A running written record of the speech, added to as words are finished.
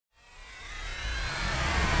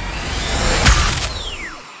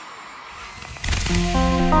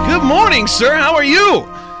morning, sir. How are you?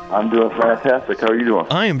 I'm doing fantastic. How are you doing?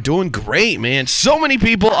 I am doing great, man. So many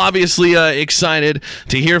people obviously excited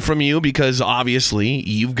to hear from you because obviously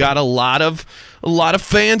you've got a lot of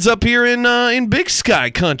fans up here in Big Sky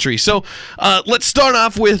country. So let's start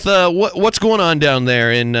off with what's going on down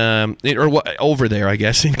there over there, I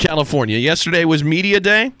guess, in California. Yesterday was Media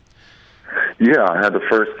Day. Yeah, I had the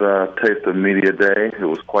first taste of Media Day. It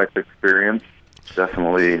was quite the experience.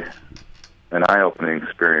 Definitely an eye-opening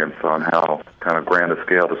experience on how kind of grand a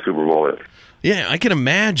scale the Super Bowl is. Yeah, I can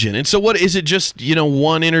imagine. And so what, is it just,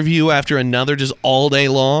 one interview after another just all day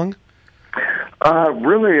long?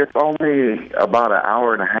 Really, it's only about an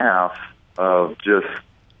hour and a half of just,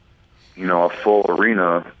 a full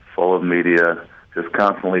arena full of media, just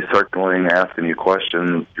constantly circling, asking you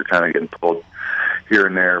questions. You're kind of getting pulled here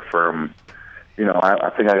and there from,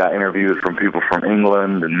 I think I got interviews from people from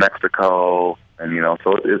England and Mexico, and,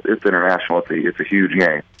 so it's international. It's a huge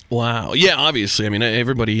game. Wow. Yeah, obviously. I mean,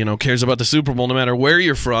 everybody, cares about the Super Bowl no matter where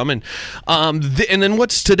you're from. And then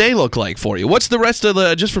what's today look like for you? What's the rest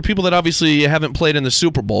of just for people that obviously haven't played in the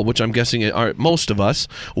Super Bowl, which I'm guessing are most of us,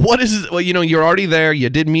 what is, you're already there. You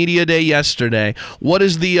did Media Day yesterday. What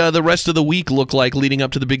does the rest of the week look like leading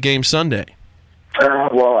up to the big game Sunday?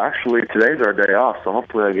 Well, actually, today's our day off, so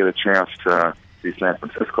hopefully I get a chance to see San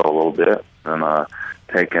Francisco a little bit and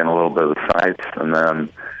take in a little bit of the sights. And then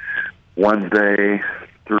Wednesday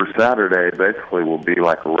through Saturday basically will be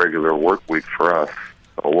like a regular work week for us.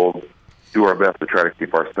 So we'll do our best to try to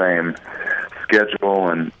keep our same schedule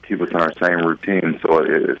and keep us in our same routine so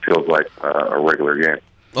it feels like a regular game.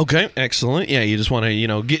 Okay, excellent. Yeah, you just want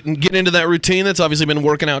to, get into that routine that's obviously been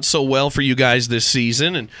working out so well for you guys this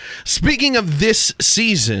season. And speaking of this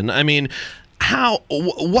season, I mean,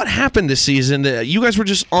 what happened this season? You guys were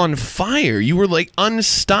just on fire. You were like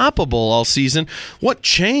unstoppable all season. What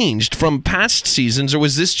changed from past seasons, or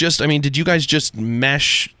was this just, did you guys just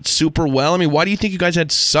mesh super well? Why do you think you guys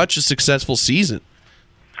had such a successful season?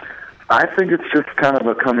 I think it's just kind of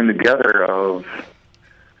a coming together of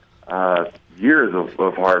years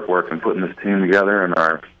of hard work and putting this team together, and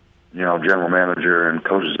our general manager and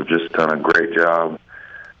coaches have just done a great job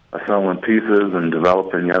assembling pieces and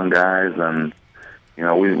developing young guys. And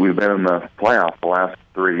we've been in the playoff the last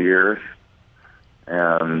 3 years,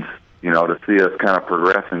 and to see us kind of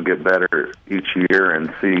progress and get better each year,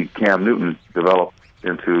 and see Cam Newton develop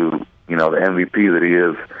into the MVP that he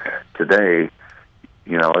is today,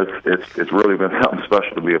 it's really been something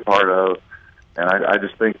special to be a part of. And I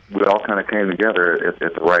just think we all kind of came together at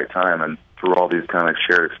the right time, and through all these kind of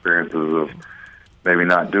shared experiences of maybe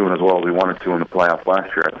not doing as well as we wanted to in the playoffs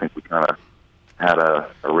last year, I think we kind of had a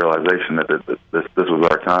realization that this was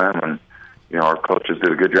our time, and our coaches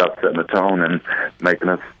did a good job setting the tone and making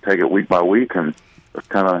us take it week by week, and that's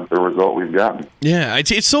kind of the result we've gotten. Yeah,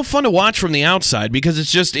 it's so fun to watch from the outside because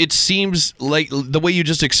it seems like the way you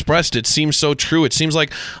just expressed it seems so true. It seems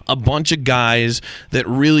like a bunch of guys that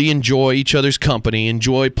really enjoy each other's company,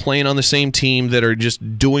 enjoy playing on the same team, that are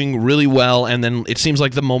just doing really well, and then it seems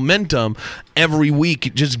like the momentum every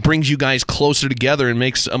week just brings you guys closer together and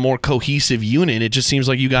makes a more cohesive unit. It just seems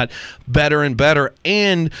like you got better and better,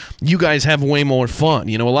 and you guys have way more fun.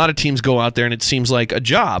 A lot of teams go out there and it seems like a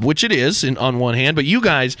job, which it is on one hand, but you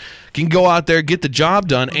guys can go out there, get the job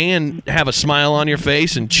done, and have a smile on your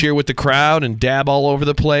face and cheer with the crowd and dab all over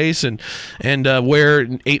the place and wear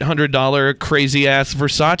 $800 crazy-ass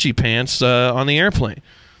Versace pants on the airplane.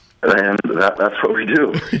 And that's what we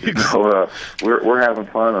do. We're having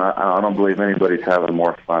fun. I don't believe anybody's having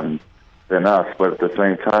more fun than us. But at the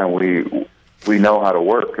same time, we know how to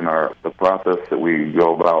work, and the process that we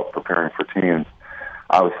go about preparing for teams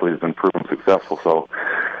obviously has been proven successful. So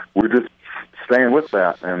we're just staying with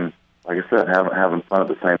that, and like I said, having fun at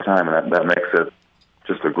the same time, and that makes it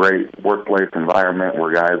just a great workplace environment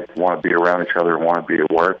where guys want to be around each other, want to be at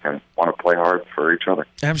work, and want to play hard for each other.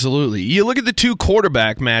 Absolutely. You look at the two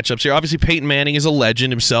quarterback matchups here. Obviously, Peyton Manning is a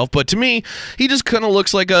legend himself, but to me, he just kind of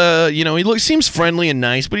looks like seems friendly and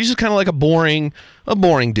nice, but he's just kind of like a boring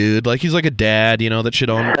dude. Like, he's like a dad, that should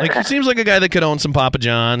own, like, he seems like a guy that could own some Papa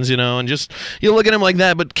John's, and just, you look at him like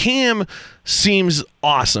that. But Cam seems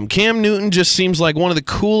awesome. Cam Newton just seems like one of the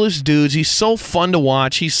coolest dudes. He's so fun to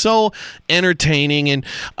watch. He's so entertaining. And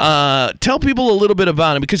tell people a little bit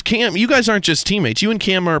about him, because Cam, you guys aren't just teammates. You and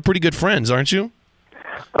Cam are pretty good friends, aren't you?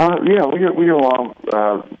 Yeah, we get along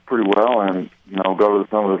pretty well, and go to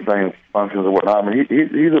some of the same functions and whatnot.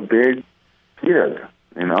 He's a big kid,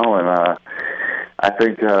 and I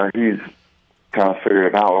think he's kind of figured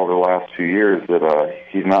it out over the last few years that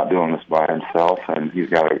he's not doing this by himself, and he's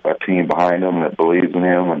got a team behind him that believes in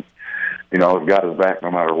him, and has got his back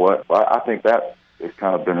no matter what. I think that it's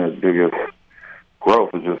kind of been his biggest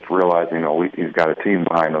growth, is just realizing, he's got a team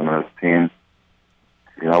behind him, and his team,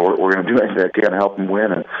 we're going to do anything that can help him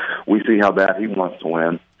win, and we see how bad he wants to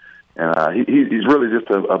win. And he's really just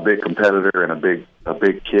a big competitor and a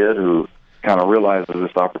big kid who kind of realizes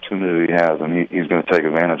this opportunity he has, and he's going to take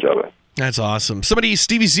advantage of it. That's awesome. Somebody,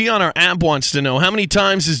 Stevie Z on our app, wants to know, how many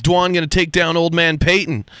times is Dwan going to take down old man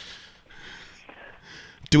Peyton?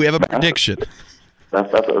 Do we have a prediction?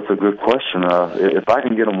 That's a good question. If I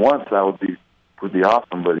can get him once, that would be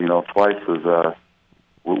awesome. But twice is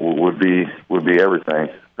would be everything.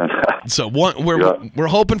 So we're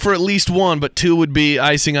hoping for at least one, but two would be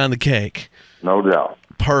icing on the cake. No doubt.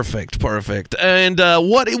 Perfect. And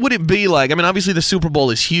what would it be like? I mean, obviously the Super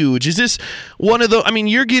Bowl is huge. Is this one of the? I mean,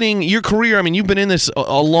 you're getting your career. I mean, you've been in this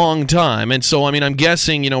a long time, and so I mean, I'm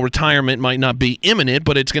guessing retirement might not be imminent,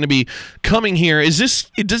 but it's going to be coming here. Does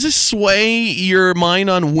this sway your mind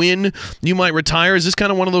on when you might retire? Is this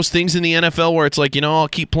kind of one of those things in the NFL where it's like, I'll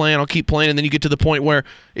keep playing, and then you get to the point where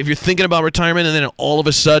if you're thinking about retirement, and then all of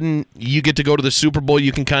a sudden you get to go to the Super Bowl,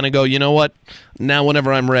 you can kind of go, you know what? Now,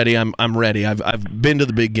 whenever I'm ready, I'm ready. I've been to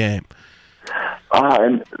the big game.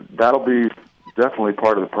 And that'll be definitely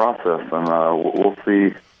part of the process, and we'll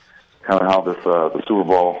see kind of how this the Super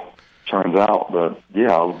Bowl turns out. But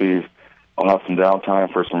yeah, I'll have some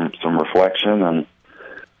downtime for some reflection and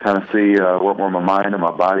kind of see where my mind and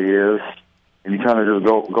my body is, and you kind of just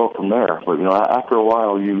go from there. But after a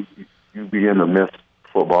while, you begin to miss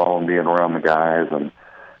football and being around the guys, and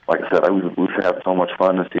like I said, we've had so much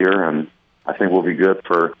fun this year, and I think we'll be good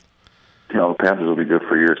for. The Panthers will be good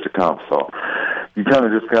for years to come. So you kind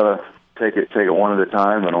of just gotta take it one at a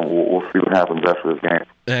time, and we'll see what happens after this game.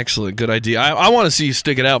 Excellent, good idea. I want to see you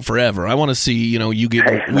stick it out forever. I want to see you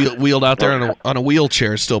get wheeled out there on a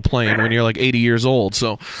wheelchair, still playing when you're like 80 years old.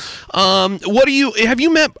 So, have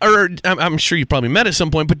you met? Or I'm sure you probably met at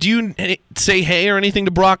some point. But do you say hey or anything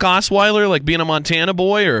to Brock Osweiler, like being a Montana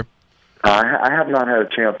boy, or? I have not had a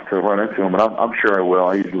chance to run into him, but I'm sure I will.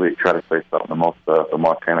 I usually try to say something to most of the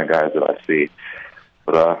Montana guys that I see.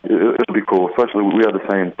 But it'll be cool, especially we have the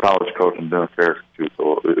same college coach in Dennis Harris, too,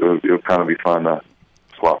 so it'll kind of be fun to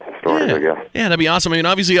swap the stories, I guess. Yeah, that'd be awesome. I mean,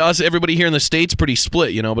 obviously, everybody here in the State's pretty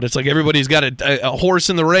split, but it's like everybody's got a horse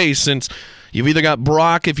in the race, since you've either got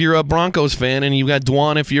Brock if you're a Broncos fan, and you've got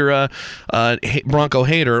Dwan if you're a Bronco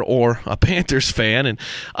hater or a Panthers fan. And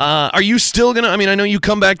are you still going to – I mean, I know you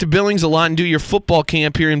come back to Billings a lot and do your football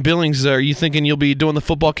camp here in Billings. Are you thinking you'll be doing the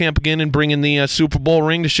football camp again and bringing the Super Bowl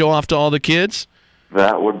ring to show off to all the kids?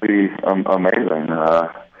 That would be amazing.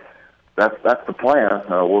 That's the plan.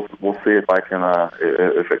 We'll see if I can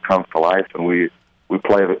if it comes to life and we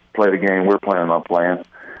play the game we're planning on playing.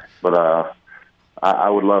 But I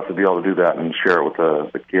would love to be able to do that and share it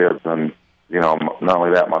with the kids, and not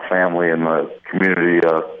only that, my family and the community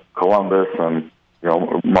of Columbus and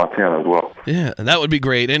Montana as well. Yeah, that would be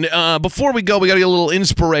great. And before we go, we got to get a little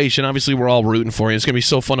inspiration. Obviously, we're all rooting for you. It's going to be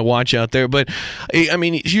so fun to watch out there. But, I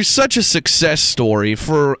mean, you're such a success story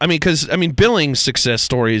because Billings success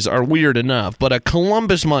stories are weird enough, but a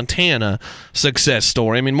Columbus, Montana success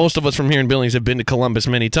story, I mean, most of us from here in Billings have been to Columbus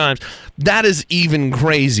many times. That is even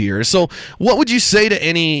crazier. So what would you say to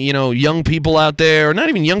any, young people out there, or not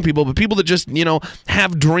even young people, but people that just,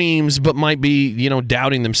 have dreams but might be,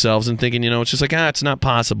 doubting themselves and thinking, it's just like, it's not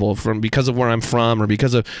possible because of where I'm from or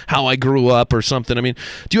because of how I grew up or something. I mean,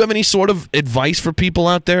 do you have any sort of advice for people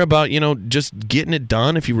out there about, just getting it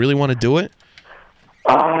done if you really want to do it?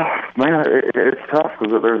 Man, it's tough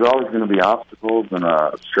because there's always going to be obstacles and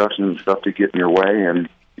obstructions and stuff to get in your way, and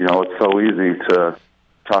it's so easy to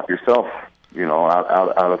talk yourself,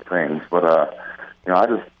 out of things. But I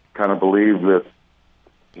just kind of believe that,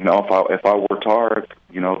 if I worked hard,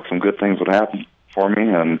 some good things would happen for me,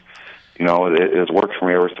 and it has worked for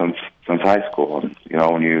me ever since high school. And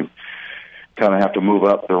when you kind of have to move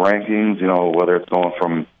up the rankings, whether it's going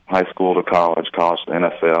from high school to college to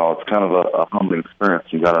NFL, it's kind of a humbling experience.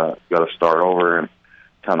 You gotta start over and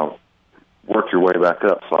kind of work your way back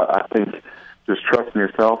up. So I think just trusting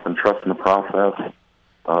yourself and trusting the process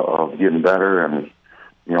of getting better, and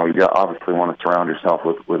you obviously want to surround yourself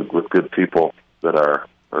with good people that are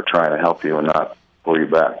trying to help you and not pull you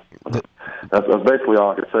back. That's basically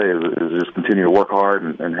all I could say is just continue to work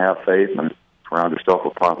hard and have faith and surround yourself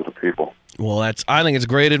with positive people. Well, I think it's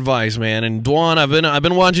great advice, man. And Dwan, I've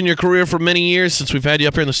been watching your career for many years since we've had you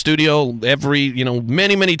up here in the studio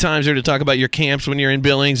many times here to talk about your camps when you're in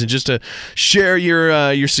Billings and just to share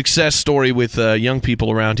your success story with young people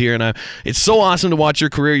around here. And it's so awesome to watch your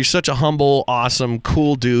career. You're such a humble, awesome,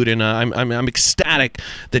 cool dude, and I'm ecstatic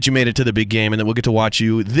that you made it to the big game and that we'll get to watch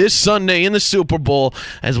you this Sunday in the Super Bowl.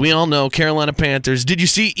 As we all know, Carolina Panthers. Did you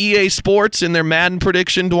see EA Sports in their Madden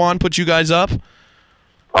prediction? Dwan put you guys up.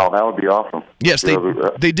 Oh, that would be awesome. Yes,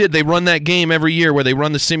 they did. They run that game every year where they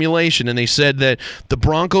run the simulation, and they said that the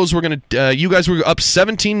Broncos were going to you guys were up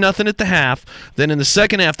 17-0 at the half. Then in the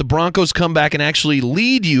second half, the Broncos come back and actually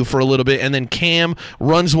lead you for a little bit, and then Cam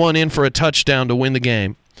runs one in for a touchdown to win the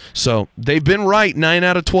game. So they've been right 9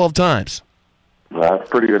 out of 12 times. That's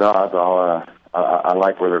pretty good odds. I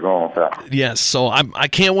like where they're going with that. Yes, so I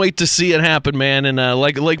can't wait to see it happen, man. And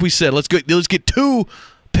like we said, let's get 2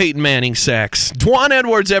 Peyton Manning sacks. Dwan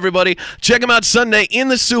Edwards, everybody. Check him out Sunday in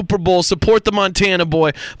the Super Bowl. Support the Montana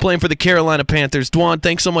boy playing for the Carolina Panthers. Dwan,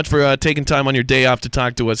 thanks so much for taking time on your day off to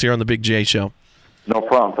talk to us here on The Big J Show. No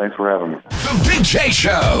problem. Thanks for having me. The Big J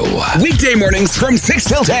Show. Weekday mornings from 6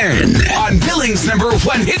 till 10 on Billings'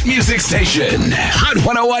 #1 hit music station, Hot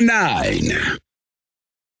 101.9.